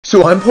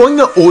So I'm pulling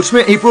the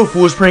ultimate April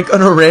Fool's prank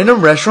on a random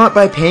restaurant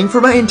by paying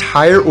for my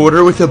entire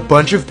order with a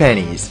bunch of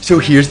pennies. So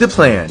here's the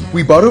plan.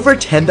 We bought over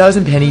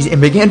 10,000 pennies and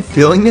began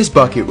filling this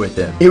bucket with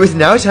them. It was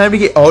now time to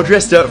get all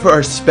dressed up for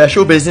our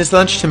special business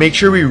lunch to make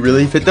sure we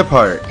really fit the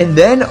part. And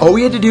then all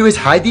we had to do is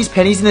hide these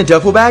pennies in the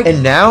duffel bag,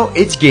 and now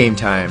it's game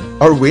time.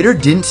 Our waiter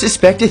didn't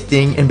suspect a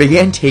thing and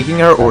began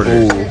taking our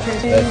orders.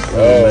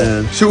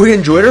 So we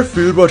enjoyed our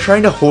food while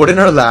trying to hold in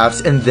our laughs,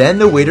 and then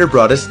the waiter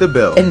brought us the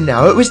bill. And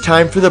now it was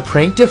time for the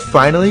prank to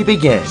finally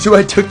begin. So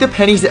I took the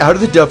pennies out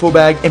of the duffel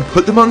bag and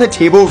put them on the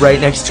table right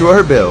next to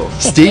our bill.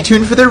 Stay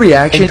tuned for the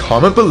reaction and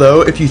comment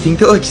below if you think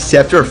they'll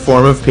accept our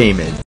form of payment.